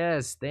mass.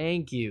 Yes,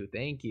 thank you,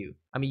 thank you.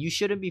 I mean, you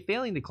shouldn't be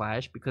failing the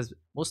clash because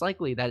most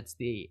likely that's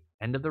the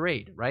end of the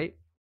raid, right?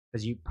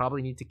 Because you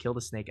probably need to kill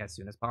the snake as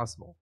soon as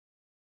possible.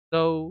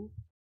 So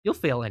you'll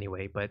fail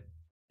anyway, but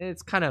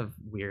it's kind of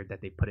weird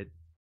that they put it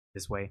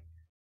this way.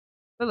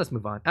 But let's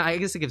move on. I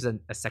guess it gives a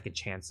second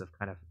chance of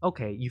kind of,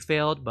 okay, you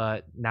failed,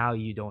 but now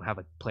you don't have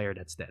a player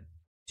that's dead,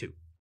 too.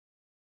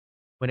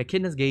 When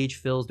Echidna's gauge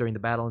fills during the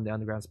battle in the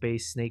underground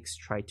space, snakes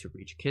try to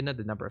reach Echidna.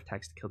 The number of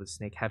attacks to kill the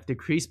snake have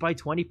decreased by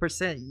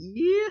 20%.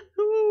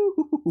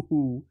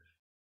 Yahoo!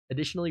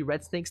 Additionally,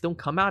 red snakes don't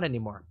come out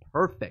anymore.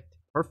 Perfect,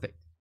 perfect.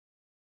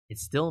 It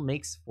still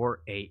makes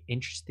for a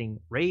interesting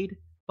raid,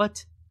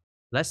 but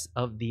less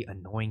of the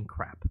annoying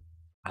crap.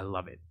 I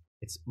love it.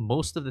 It's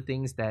most of the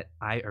things that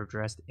I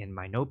addressed in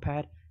my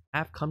notepad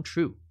have come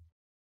true.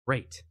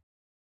 Great.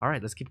 All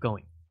right, let's keep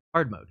going.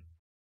 Hard mode.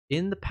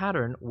 In the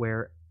pattern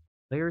where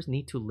players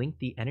need to link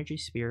the energy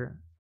sphere.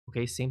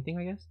 Okay, same thing,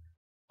 I guess.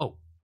 Oh,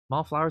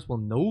 small flowers will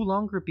no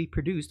longer be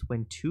produced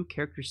when two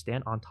characters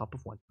stand on top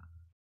of one.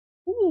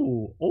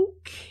 Ooh,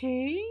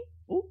 okay,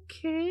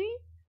 okay.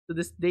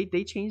 So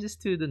they changed this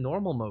to the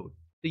normal mode,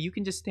 so you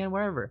can just stand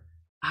wherever.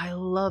 I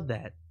love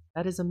that.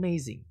 That is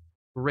amazing.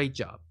 Great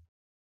job.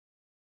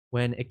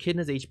 When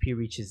Echidna's HP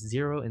reaches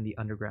 0 in the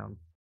underground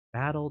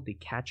battle, the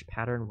catch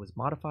pattern was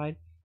modified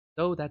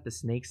so that the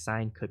snake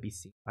sign could be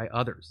seen by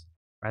others,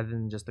 rather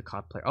than just the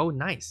COD player. Oh,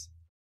 nice.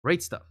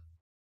 Great stuff.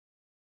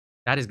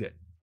 That is good.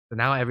 So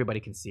now everybody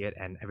can see it,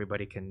 and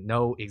everybody can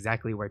know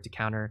exactly where to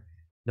counter.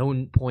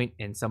 No point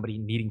in somebody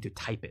needing to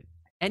type it.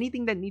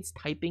 Anything that needs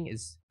typing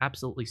is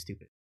absolutely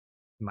stupid,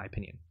 in my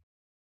opinion.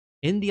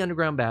 In the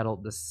underground battle,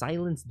 the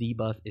silence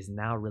debuff is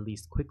now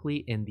released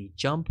quickly in the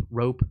jump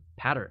rope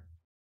pattern,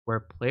 where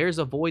players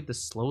avoid the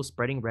slow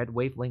spreading red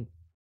wavelength.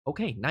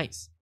 Okay,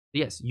 nice.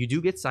 Yes, you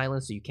do get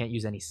silence, so you can't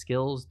use any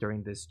skills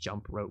during this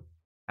jump rope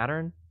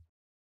pattern.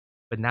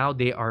 But now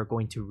they are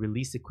going to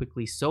release it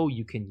quickly so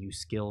you can use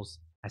skills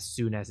as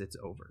soon as it's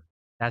over.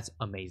 That's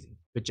amazing.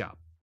 Good job.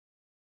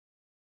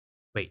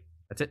 Wait,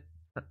 that's it?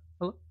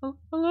 Hello?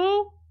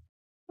 Hello?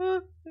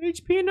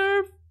 HP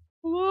nerf?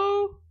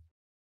 Hello?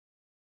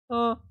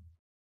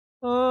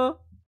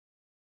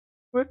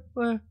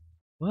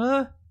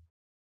 What?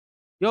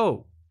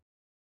 Yo.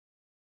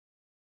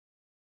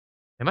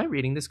 Am I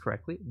reading this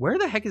correctly? Where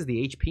the heck is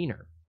the HP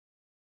nerf?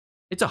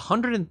 It's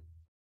 100 and...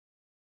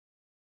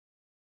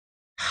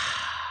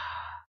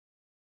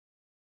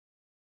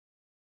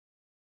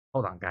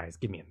 Hold on, guys.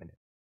 Give me a minute.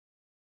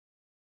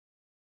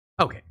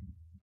 Okay.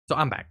 So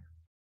I'm back.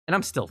 And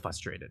I'm still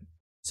frustrated.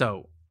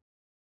 So,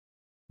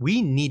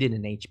 we needed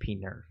an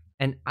HP nerf.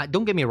 And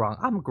don't get me wrong,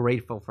 I'm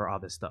grateful for all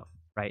this stuff,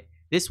 right?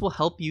 This will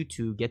help you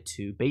to get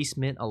to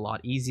basement a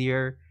lot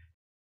easier.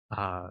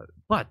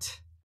 But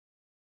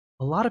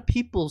a lot of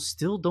people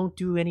still don't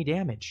do any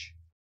damage.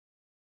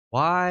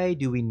 Why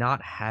do we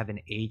not have an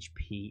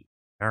HP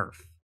nerf?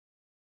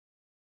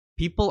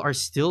 People are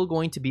still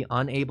going to be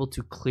unable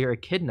to clear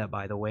Echidna,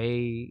 by the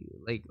way.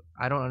 Like,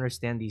 I don't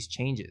understand these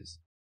changes.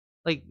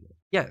 Like,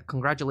 yeah,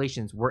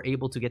 congratulations, we're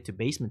able to get to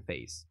basement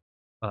phase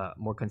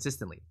more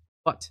consistently.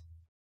 But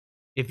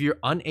if you're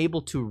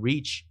unable to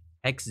reach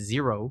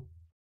X0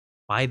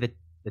 by the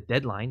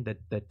deadline,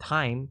 the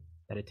time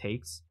that it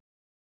takes,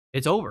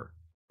 it's over,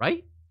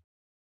 right?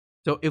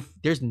 So if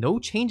there's no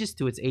changes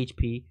to its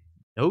HP,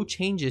 no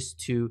changes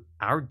to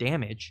our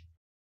damage,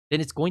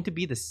 then it's going to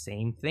be the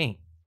same thing.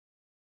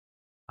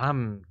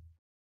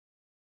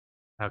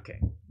 Okay.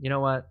 You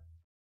know what?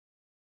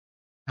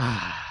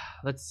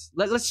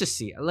 Let's just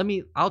see.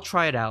 I'll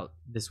try it out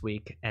this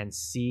week and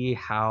see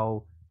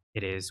how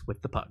it is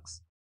with the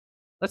pugs.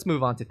 Let's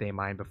move on to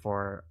Thaemine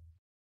before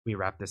we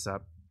wrap this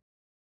up.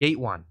 Gate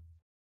 1.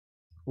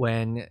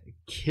 When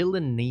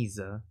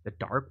Killineza, the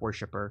Dark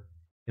Worshipper,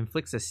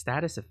 inflicts a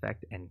status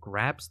effect and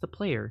grabs the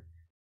player,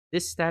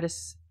 this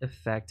status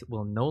effect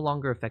will no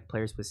longer affect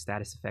players with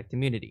status effect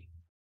immunity.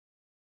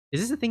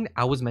 Is this the thing that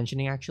I was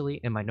mentioning actually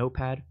in my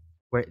notepad?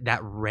 Where that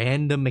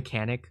random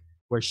mechanic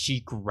where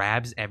she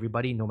grabs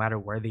everybody no matter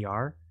where they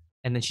are,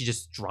 and then she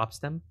just drops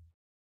them?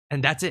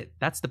 And that's it.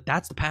 That's the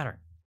pattern.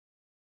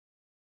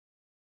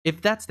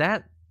 If that's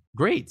that,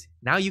 great.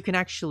 Now you can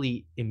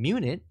actually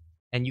immune it,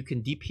 and you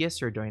can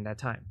DPS her during that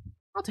time.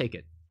 I'll take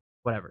it.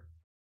 Whatever.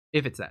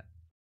 If it's that.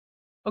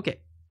 Okay.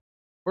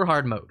 For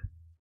hard mode.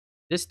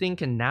 This thing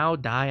can now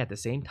die at the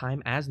same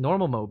time as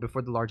normal mode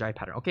before the large eye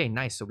pattern. Okay,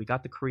 nice. So we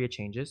got the Korea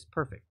changes.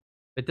 Perfect.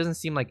 It doesn't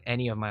seem like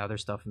any of my other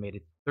stuff made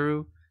it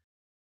through.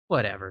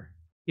 Whatever.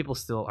 People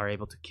still are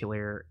able to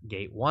clear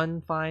Gate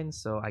 1 fine,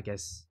 so I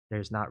guess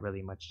there's not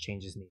really much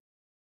changes needed.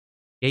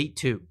 Gate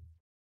 2.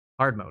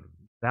 Hard mode.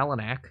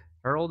 Valenak,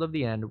 Herald of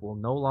the End, will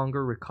no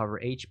longer recover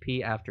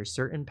HP after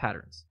certain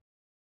patterns.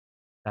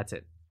 That's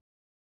it.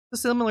 So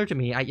similar to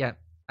me, I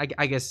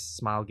guess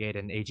Smilegate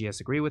and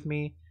AGS agree with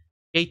me.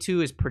 Gate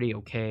 2 is pretty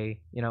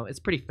okay. You know, it's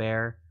pretty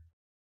fair.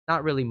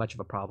 Not really much of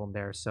a problem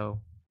there,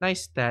 so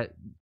nice that,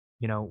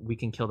 you know, we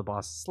can kill the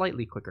boss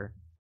slightly quicker.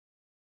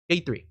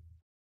 Gate 3.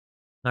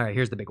 Alright,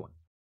 here's the big one.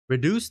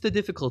 Reduce the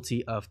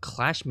difficulty of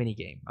Clash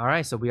minigame.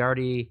 Alright, so we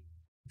already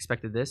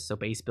expected this. So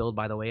base build,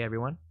 by the way,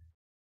 everyone.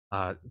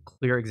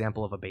 Clear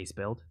example of a base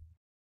build.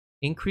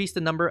 Increase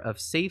the number of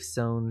safe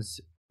zones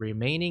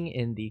remaining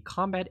in the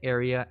combat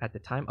area at the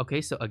time.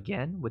 Okay, so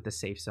again, with the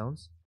safe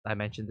zones, I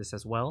mentioned this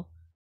as well.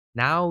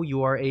 Now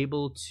you are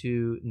able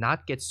to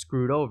not get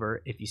screwed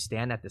over if you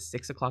stand at the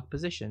 6 o'clock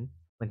position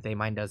when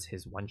Thaemine does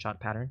his one-shot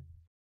pattern.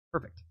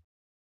 Perfect.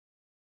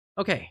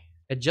 Okay,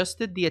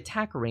 adjusted the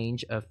attack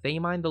range of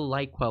Thaemine the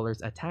Light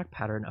Queller's attack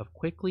pattern of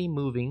quickly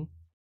moving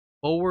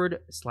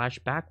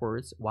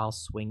forward/backwards while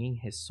swinging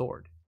his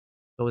sword,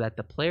 so that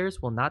the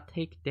players will not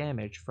take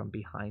damage from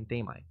behind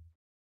Thaemine.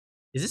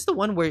 Is this the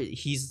one where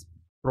he's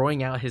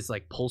throwing out his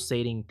like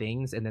pulsating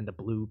things and then the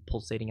blue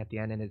pulsating at the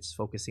end and it's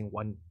focusing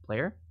one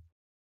player?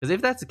 Because if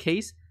that's the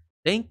case,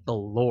 thank the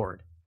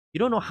Lord. You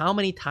don't know how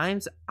many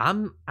times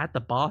I'm at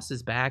the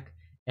boss's back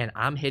and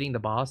I'm hitting the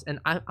boss, and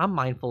I'm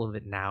mindful of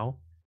it now,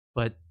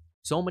 but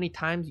so many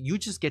times you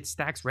just get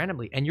stacks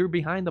randomly and you're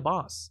behind the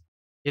boss.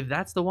 If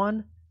that's the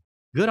one,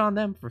 good on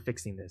them for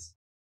fixing this.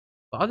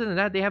 But other than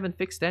that, they haven't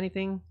fixed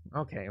anything.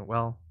 Okay,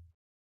 well,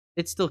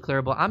 it's still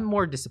clearable. I'm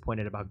more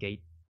disappointed about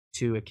Gate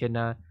 2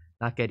 Echidna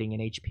not getting an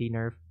HP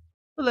nerf.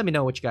 But let me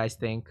know what you guys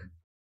think.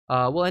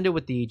 We'll end it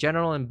with the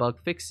general and bug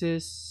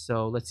fixes.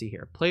 So let's see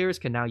here. Players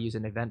can now use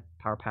an event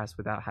power pass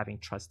without having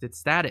trusted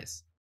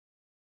status.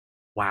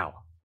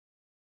 Wow.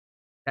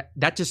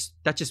 That just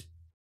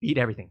beat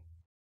everything.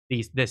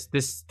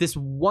 This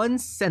one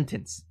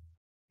sentence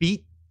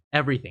beat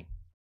everything.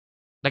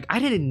 Like, I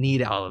didn't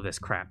need all of this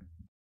crap.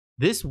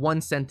 This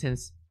one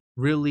sentence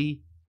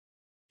really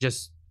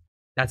just,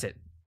 that's it.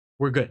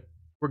 We're good.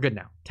 We're good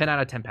now. 10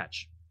 out of 10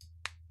 patch.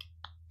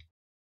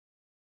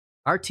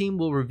 Our team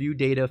will review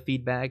data,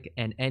 feedback,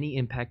 and any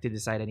impact to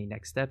decide any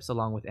next steps,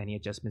 along with any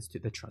adjustments to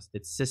the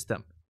trusted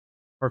system.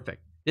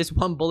 Perfect. This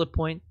one bullet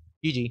point,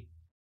 GG.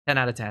 10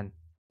 out of 10.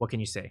 What can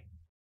you say?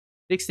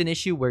 Fixed an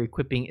issue where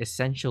equipping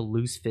essential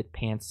loose fit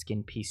pants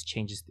skin piece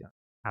changes.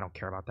 I don't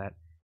care about that.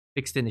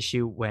 Fixed an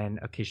issue when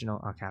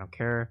occasional. Okay, I don't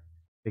care.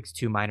 Fixed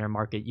 2 minor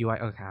market UI.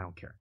 Okay, I don't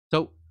care.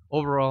 So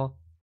overall,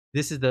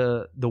 this is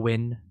the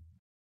win.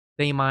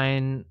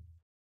 Thaemine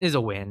is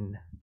a win.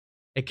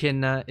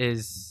 Echidna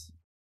is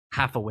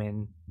half a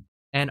win,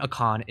 and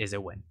Akkan is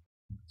a win.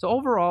 So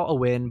overall, a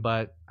win.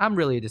 But I'm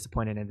really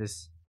disappointed in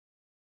this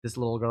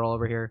little girl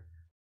over here.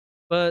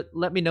 But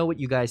let me know what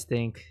you guys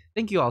think.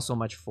 Thank you all so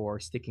much for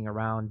sticking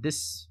around.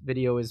 This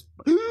video is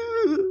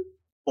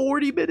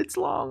 40 minutes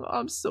long.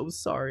 I'm so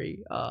sorry.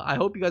 I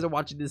hope you guys are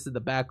watching this in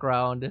the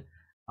background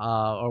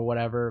or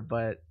whatever.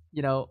 But,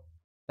 you know,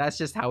 that's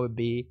just how it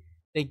be.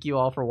 Thank you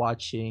all for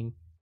watching.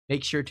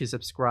 Make sure to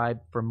subscribe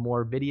for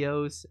more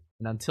videos.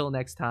 And until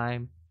next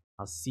time,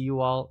 I'll see you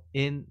all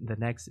in the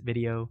next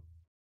video.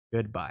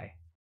 Goodbye.